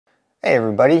Hey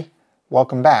everybody,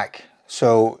 welcome back.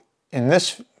 So in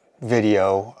this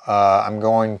video I'm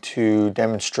going to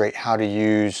demonstrate how to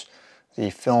use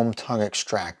the film tongue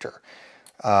extractor.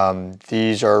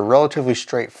 These are relatively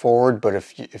straightforward, but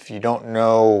if you don't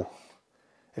know,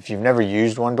 if you've never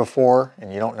used one before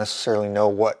and you don't necessarily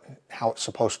know how it's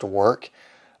supposed to work,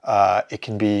 it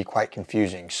can be quite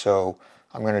confusing. So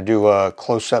I'm going to do a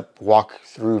close-up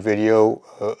walkthrough video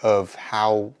of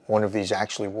how one of these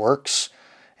actually works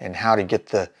and how to get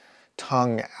the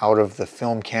tongue out of the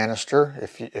film canister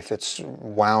if it's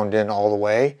wound in all the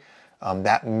way.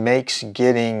 That makes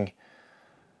getting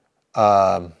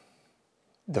the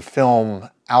film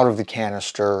out of the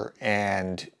canister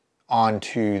and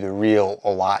onto the reel a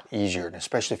lot easier, and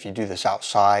especially if you do this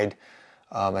outside.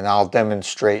 And I'll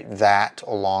demonstrate that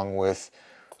along with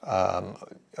an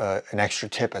extra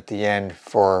tip at the end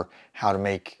for how to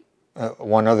make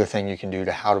one other thing you can do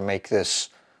to how to make this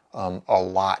a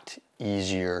lot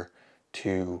easier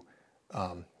to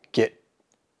get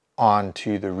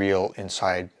onto the reel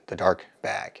inside the dark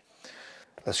bag.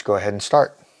 Let's go ahead and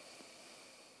start.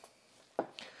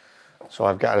 So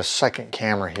I've got a second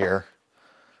camera here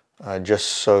just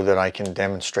so that I can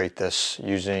demonstrate this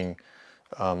using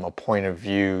a point of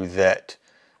view that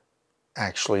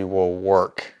actually will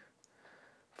work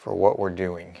for what we're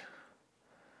doing.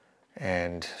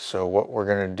 And so what we're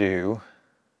going to do,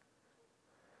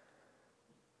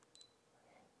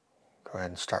 go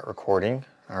ahead and start recording.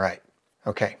 All right.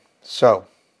 Okay. So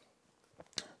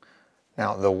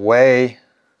now the way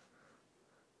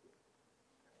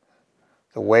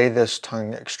this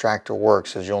tongue extractor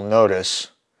works, as you'll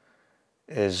notice,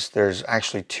 is there's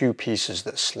actually two pieces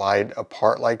that slide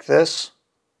apart like this.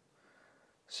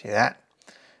 See that?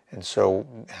 And so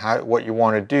what you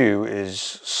want to do is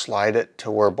slide it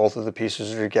to where both of the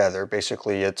pieces are together.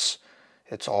 Basically it's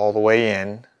all the way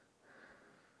in.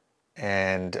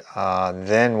 And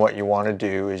then what you want to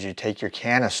do is you take your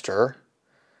canister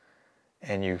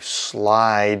and you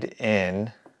slide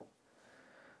in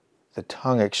the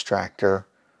tongue extractor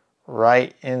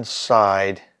right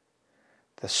inside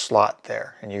the slot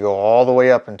there. And you go all the way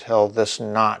up until this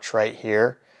notch right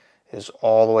here is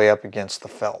all the way up against the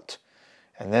felt.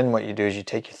 And then what you do is you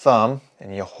take your thumb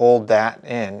and you hold that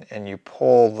in and you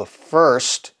pull the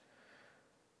first.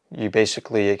 You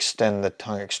basically extend the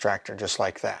tongue extractor just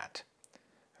like that.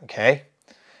 Okay?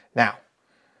 Now,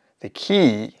 the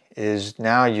key is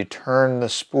now you turn the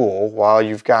spool while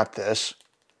you've got this.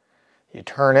 You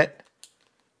turn it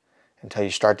until you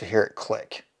start to hear it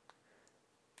click.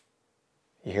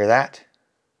 You hear that?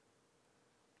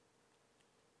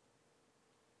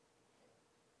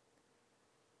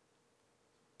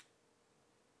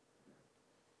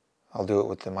 I'll do it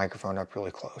with the microphone up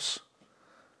really close.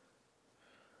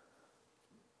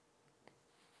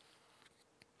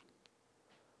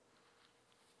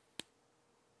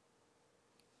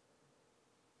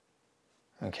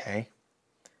 Okay.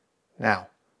 Now,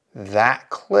 that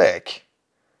click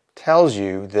tells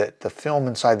you that the film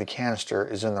inside the canister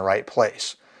is in the right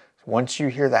place. Once you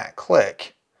hear that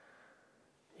click,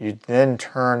 you then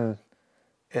turn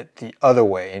it the other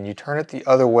way, and you turn it the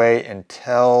other way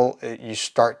until you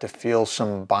start to feel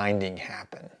some binding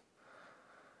happen.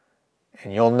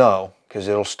 And you'll know because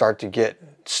it'll start to get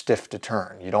stiff to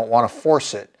turn. You don't want to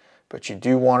force it, but you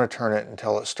do want to turn it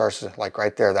until it starts to, like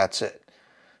right there, that's it.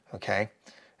 Okay?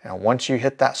 Now once you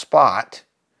hit that spot,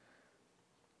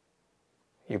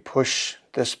 you push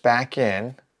this back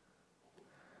in,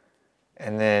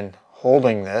 and then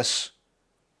holding this,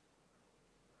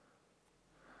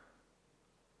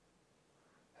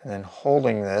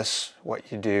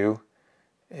 what you do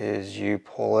is you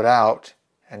pull it out,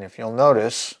 and if you'll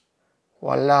notice,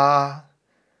 voila,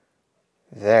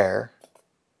 there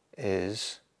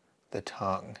is the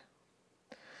tongue.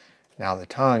 Now the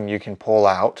tongue you can pull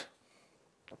out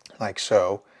like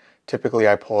so. Typically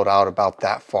I pull it out about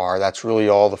that far. That's really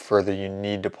all the further you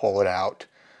need to pull it out.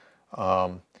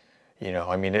 You know,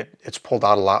 I mean, it's pulled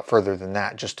out a lot further than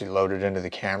that just to load it into the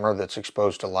camera that's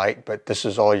exposed to light, but this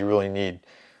is all you really need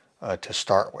to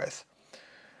start with.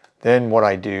 Then what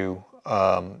I do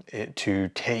to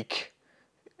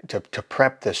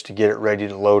prep this, to get it ready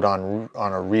to load on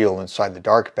a reel inside the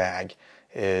dark bag,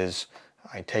 is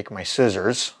I take my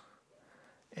scissors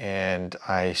and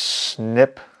I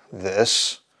snip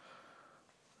this.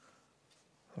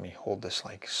 Let me hold this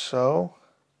like so.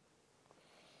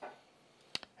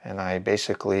 And I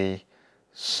basically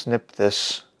snip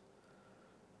this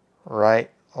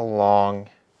right along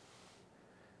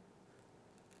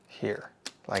here,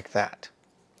 like that.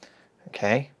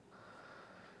 Okay?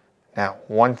 Now,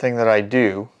 one thing that I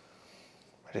do,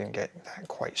 I didn't get that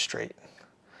quite straight.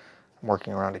 I'm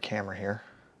working around a camera here.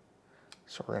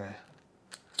 So we're going to,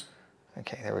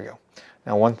 okay, there we go.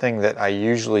 Now one thing that I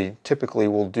typically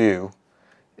will do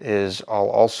is I'll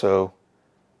also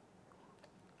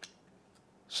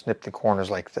snip the corners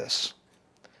like this.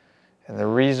 And the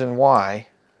reason why,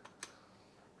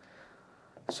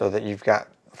 so that you've got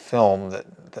film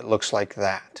that looks like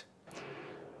that.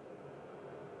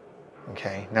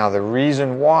 Okay, now the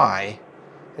reason why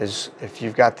is if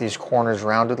you've got these corners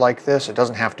rounded like this, it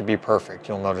doesn't have to be perfect.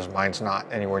 You'll notice mine's not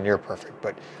anywhere near perfect,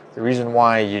 but the reason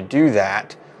why you do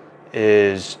that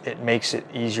is it makes it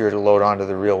easier to load onto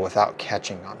the reel without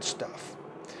catching on stuff.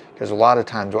 Because a lot of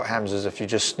times what happens is if you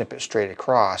just snip it straight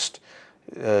across,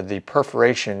 the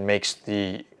perforation makes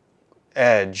the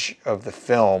edge of the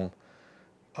film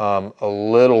a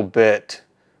little bit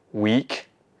weak,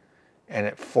 and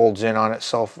it folds in on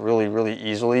itself really, really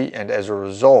easily, and as a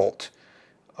result,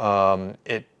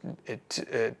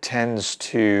 it tends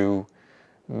to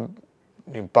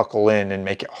buckle in and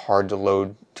make it hard to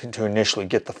load, to initially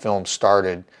get the film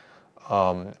started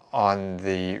on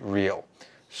the reel.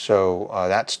 So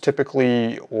that's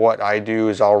typically what I do,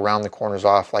 is I'll round the corners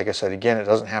off. Like I said, again, it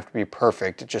doesn't have to be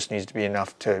perfect. It just needs to be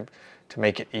enough to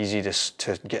make it easy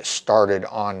to get started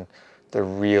on the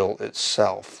reel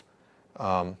itself.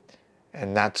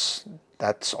 And that's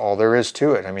all there is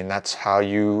to it. I mean, that's how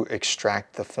you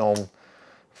extract the film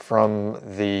from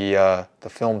the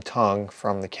film tongue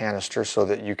from the canister, so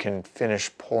that you can finish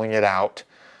pulling it out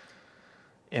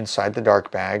inside the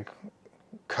dark bag,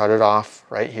 cut it off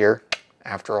right here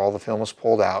after all the film is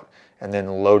pulled out, and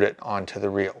then load it onto the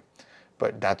reel.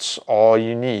 But that's all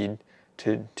you need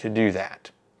to do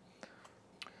that.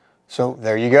 So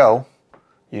there you go.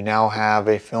 You now have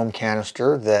a film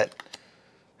canister that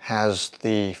has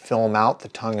the film out, the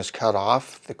tongue is cut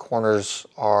off, the corners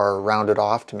are rounded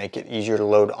off to make it easier to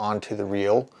load onto the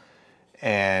reel.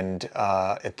 And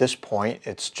at this point,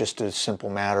 it's just a simple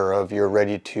matter of you're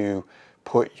ready to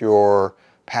put your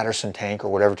Patterson tank or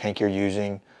whatever tank you're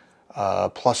using,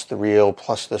 plus the reel,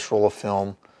 plus this roll of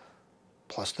film,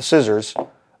 plus the scissors,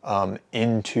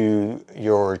 into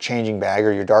your changing bag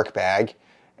or your dark bag,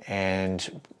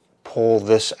 and pull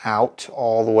this out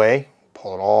all the way.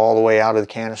 Pull it all the way out of the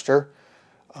canister,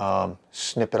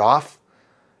 snip it off,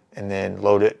 and then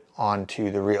load it onto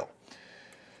the reel.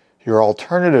 Your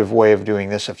alternative way of doing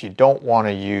this, if you don't want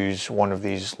to use one of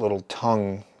these little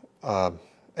tongue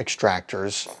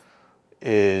extractors,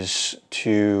 is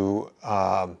to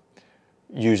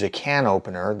use a can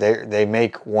opener. They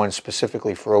make one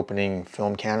specifically for opening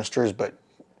film canisters, but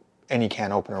any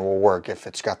can opener will work if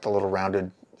it's got the little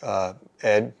rounded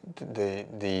edge,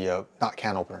 not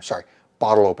can opener, sorry,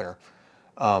 bottle opener.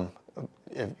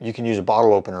 You can use a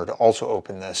bottle opener to also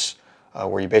open this,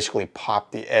 where you basically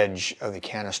pop the edge of the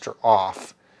canister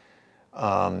off,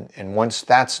 and once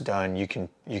that's done, you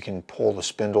can pull the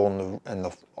spindle and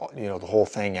the whole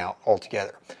thing out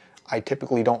altogether. I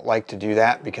typically don't like to do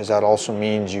that, because that also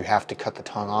means you have to cut the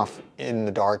tongue off in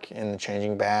the dark in the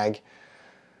changing bag,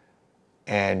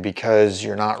 and because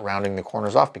you're not rounding the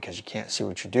corners off because you can't see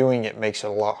what you're doing, it makes it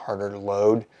a lot harder to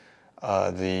load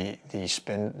the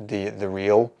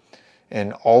reel.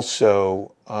 And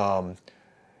also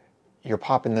you're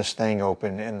popping this thing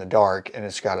open in the dark, and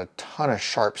it's got a ton of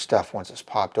sharp stuff. Once it's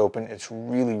popped open, it's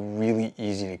really, really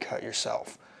easy to cut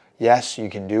yourself. Yes, you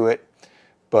can do it,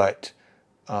 but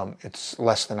it's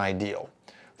less than ideal.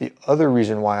 The other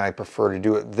reason why I prefer to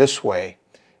do it this way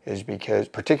is because,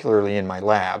 particularly in my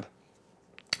lab,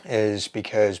 is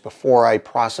because before I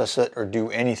process it or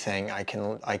do anything, I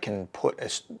can put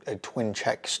a twin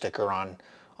check sticker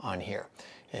on here.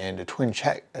 And a twin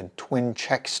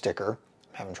check sticker,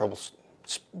 I'm having trouble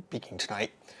speaking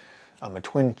tonight. A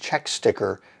twin check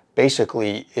sticker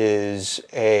basically is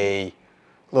a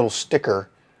little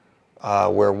sticker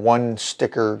where one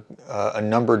sticker, a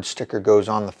numbered sticker, goes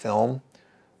on the film,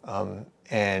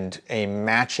 and a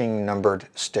matching numbered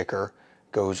sticker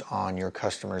goes on your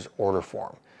customer's order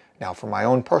form. Now, for my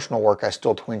own personal work, I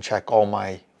still twin check all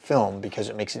my film because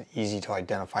it makes it easy to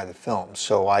identify the film.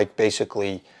 So I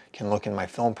basically can look in my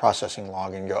film processing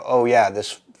log and go, oh yeah,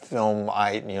 this film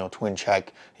I twin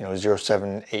check,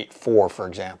 0784, for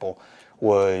example,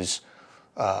 was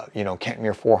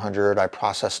Kentmere 400. I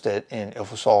processed it in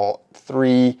Ilfosol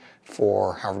 3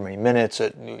 for however many minutes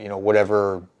at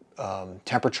whatever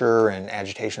temperature and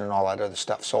agitation and all that other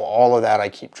stuff. So all of that I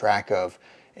keep track of.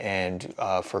 And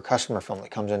for customer film that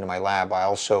comes into my lab,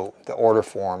 the order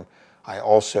form, I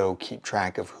also keep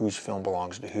track of whose film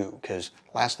belongs to who, because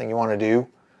last thing you want to do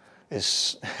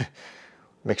is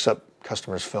mix up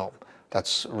customers' film.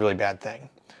 That's a really bad thing.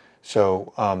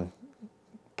 So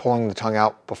pulling the tongue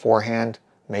out beforehand,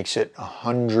 makes it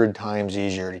 100 times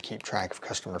easier to keep track of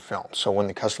customer film. So when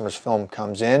the customer's film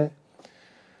comes in,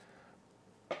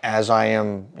 as I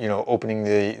am, opening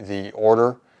the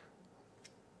order,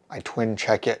 I twin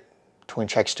check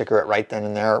sticker it right then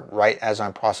and there, right as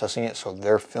I'm processing it, so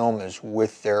their film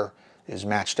is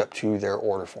matched up to their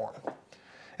order form.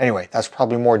 Anyway, that's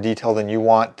probably more detail than you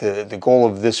want. The goal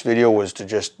of this video was to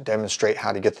just demonstrate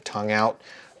how to get the tongue out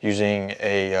using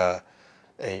a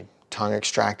tongue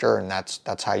extractor, and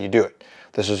that's how you do it.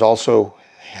 This is also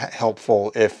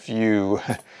helpful if you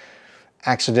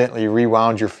accidentally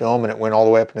rewound your film and it went all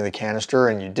the way up into the canister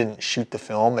and you didn't shoot the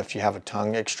film. If you have a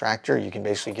tongue extractor, you can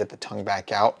basically get the tongue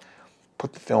back out,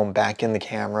 put the film back in the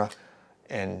camera,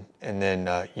 and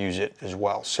then use it as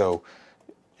well. So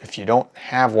if you don't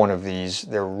have one of these,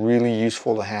 they're really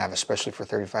useful to have, especially for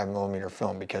 35mm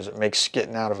film, because it makes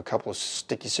getting out of a couple of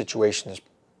sticky situations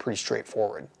pretty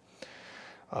straightforward.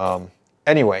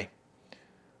 Anyway,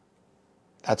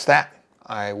 that's that.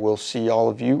 I will see all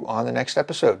of you on the next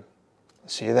episode.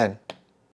 See you then.